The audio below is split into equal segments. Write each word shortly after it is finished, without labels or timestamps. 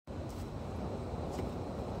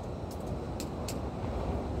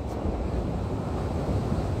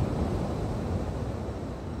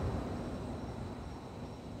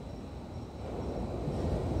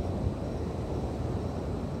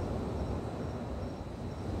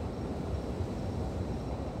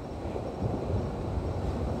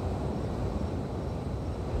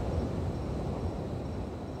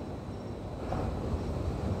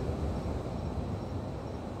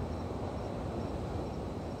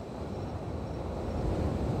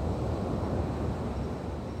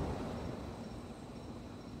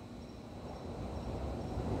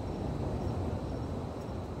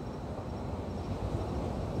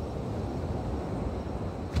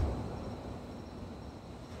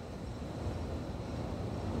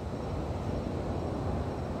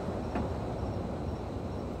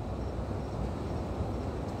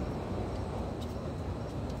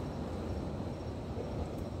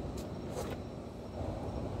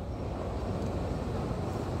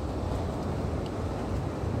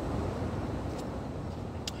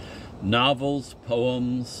Novels,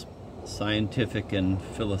 poems, scientific and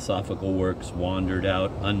philosophical works wandered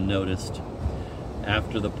out unnoticed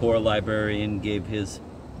after the poor librarian gave his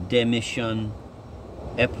démission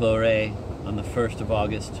éplorée on the 1st of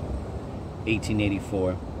August,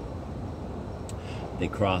 1884. They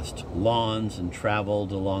crossed lawns and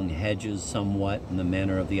traveled along hedges somewhat in the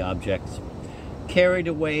manner of the objects, carried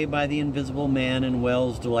away by the invisible man in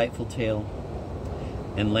Wells' delightful tale,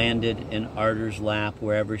 and landed in Arter's lap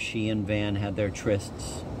wherever she and Van had their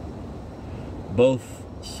trysts. Both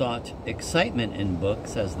sought excitement in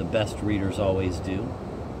books, as the best readers always do.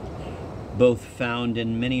 Both found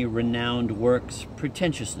in many renowned works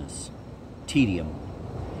pretentiousness, tedium,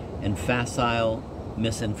 and facile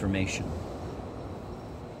misinformation.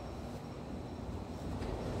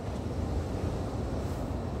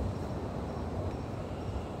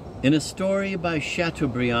 In a story by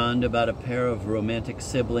Chateaubriand about a pair of romantic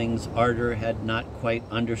siblings Arter had not quite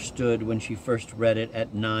understood when she first read it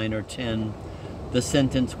at 9 or 10, the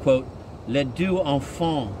sentence, quote, "Les deux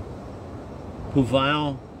enfants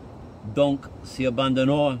pouvaient donc s'y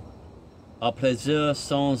abandonner à plaisir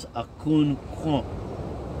sans aucune crainte,"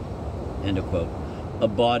 end of quote. A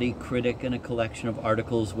bawdy critic in a collection of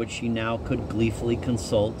articles which she now could gleefully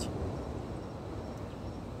consult,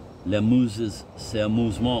 Les Muses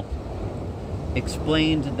s'amusement,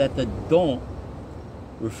 explained that the don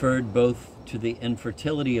referred both to the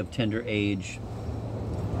infertility of tender age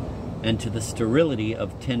and to the sterility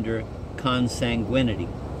of tender consanguinity.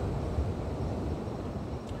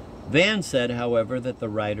 Van said, however, that the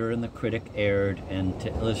writer and the critic erred, and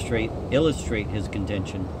to illustrate his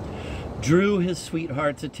contention, drew his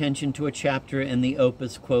sweetheart's attention to a chapter in the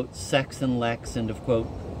opus, quote, Sex and Lex, end of quote,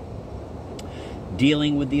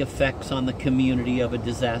 dealing with the effects on the community of a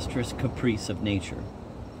disastrous caprice of nature.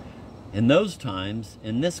 In those times,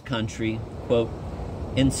 in this country, quote,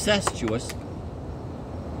 incestuous,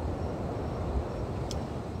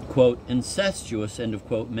 end of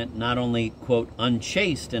quote, meant not only, quote,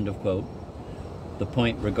 unchaste, end of quote, the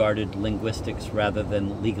point regarded linguistics rather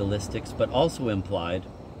than legalistics, but also implied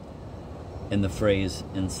in the phrase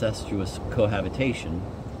incestuous cohabitation,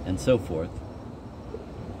 and so forth,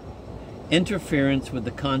 interference with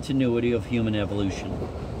the continuity of human evolution.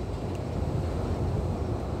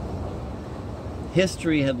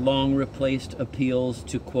 History had long replaced appeals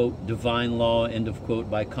to, quote, divine law, end of quote,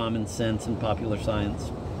 by common sense and popular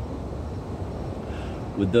science.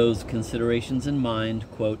 With those considerations in mind,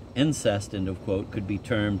 quote, incest, end of quote, could be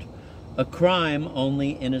termed a crime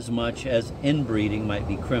only inasmuch as inbreeding might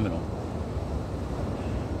be criminal.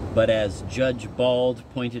 But as Judge Bald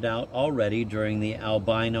pointed out already during the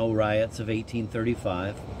albino riots of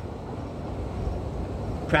 1835,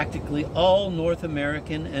 practically all North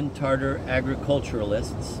American and Tartar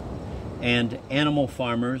agriculturalists and animal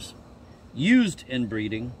farmers used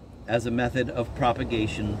inbreeding as a method of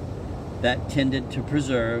propagation that tended to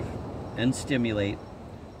preserve and stimulate,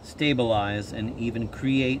 stabilize, and even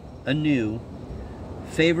create anew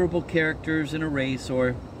favorable characters in a race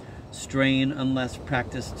or strain unless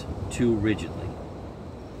practiced too rigidly.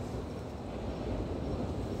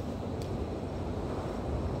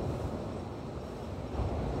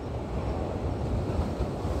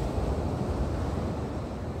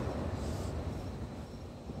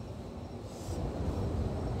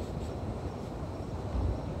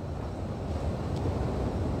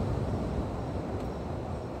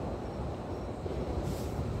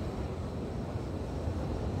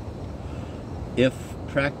 If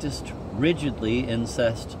practiced rigidly,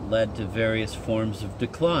 incest led to various forms of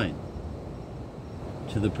decline,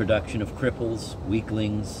 to the production of cripples,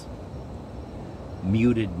 weaklings,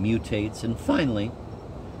 muted mutates, and finally,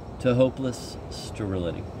 to hopeless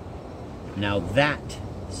sterility. Now that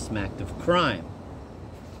smacked of crime.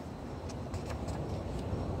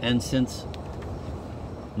 And since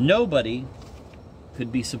nobody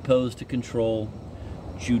could be supposed to control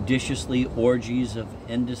judiciously orgies of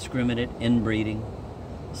indiscriminate inbreeding,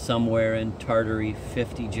 somewhere in Tartary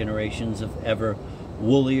 50 generations of ever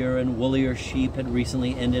woollier and woollier sheep had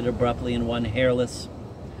recently ended abruptly in one hairless,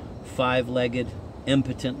 five-legged,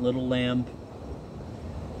 impotent little lamb,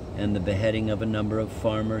 and the beheading of a number of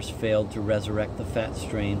farmers failed to resurrect the fat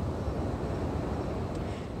strain.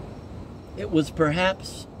 It was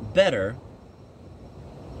perhaps better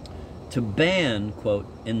to ban, quote,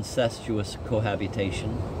 incestuous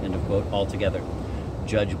cohabitation, end of quote, altogether.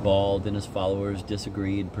 Judge Bald and his followers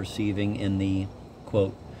disagreed, perceiving in the,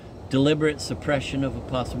 quote, deliberate suppression of a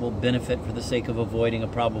possible benefit for the sake of avoiding a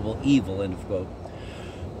probable evil, end of quote,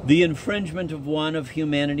 the infringement of one of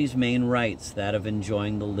humanity's main rights, that of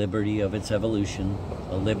enjoying the liberty of its evolution,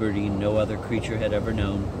 a liberty no other creature had ever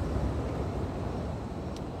known,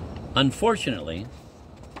 Unfortunately,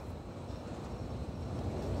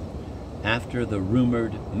 after the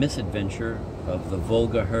rumored misadventure of the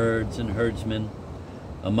Volga herds and herdsmen,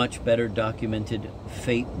 a much better documented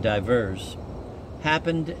fate diverse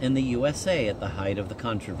happened in the USA at the height of the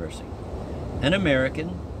controversy. An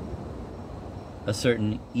American, a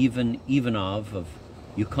certain Ivan Ivanov of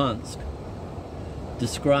Yukonsk,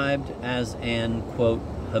 described as an, quote,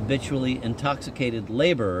 habitually intoxicated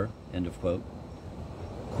laborer, end of quote,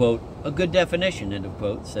 quote, a good definition, end of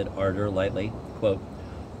quote, said Ardor lightly, quote,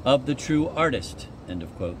 of the true artist, end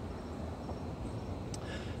of quote,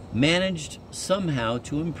 managed somehow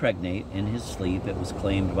to impregnate in his sleep, it was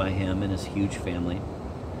claimed by him and his huge family,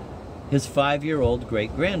 his 5-year-old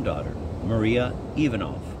great-granddaughter, Maria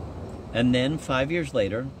Ivanov, and then 5 years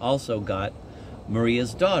later also got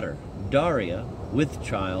Maria's daughter, Daria, with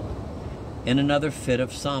child, in another fit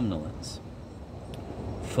of somnolence.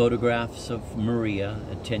 Photographs of Maria,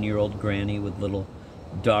 a 10-year-old granny with little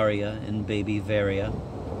Daria and baby Varia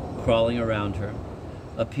crawling around her,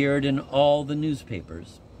 appeared in all the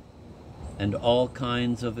newspapers, and all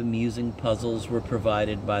kinds of amusing puzzles were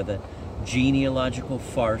provided by the genealogical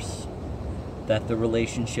farce that the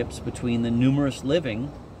relationships between the numerous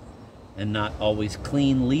living, and not always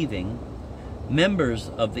clean leaving, members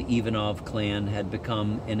of the Ivanov clan had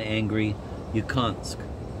become in angry Yukonsk.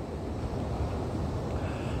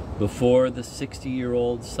 Before the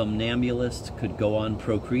 60-year-old somnambulist could go on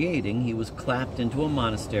procreating, he was clapped into a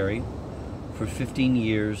monastery for 15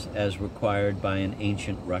 years as required by an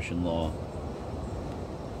ancient Russian law.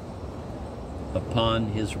 Upon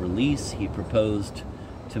his release, he proposed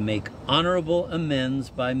to make honorable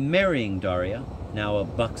amends by marrying Daria, now a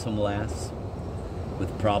buxom lass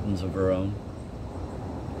with problems of her own.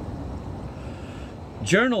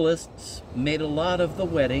 Journalists made a lot of the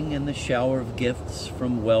wedding and the shower of gifts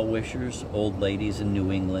from well-wishers, old ladies in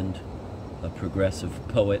New England, a progressive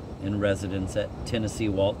poet in residence at Tennessee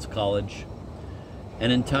Waltz College, an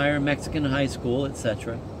entire Mexican high school,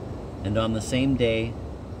 etc. And on the same day,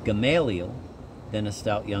 Gamaliel, then a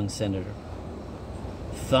stout young senator,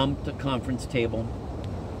 thumped a conference table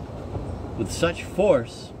with such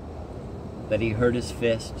force that he hurt his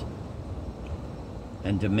fist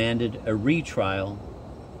and demanded a retrial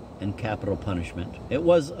and capital punishment. It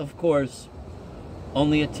was, of course,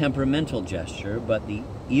 only a temperamental gesture, but the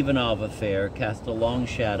Ivanov affair cast a long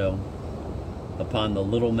shadow upon the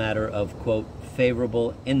little matter of, quote,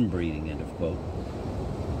 favorable inbreeding, end of quote.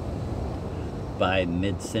 By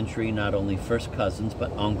mid-century, not only first cousins,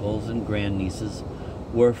 but uncles and grandnieces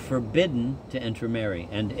were forbidden to intermarry,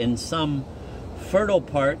 and in some fertile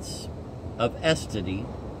parts of Estedy,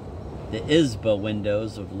 the izba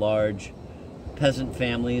windows of large peasant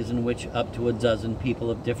families in which up to a dozen people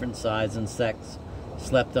of different size and sex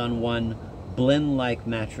slept on one blin-like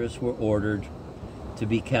mattress were ordered to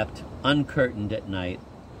be kept uncurtained at night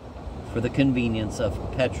for the convenience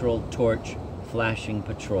of petrol torch flashing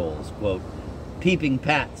patrols, quote, peeping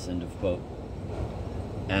pats, end of quote,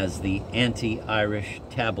 as the anti-Irish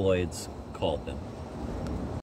tabloids called them.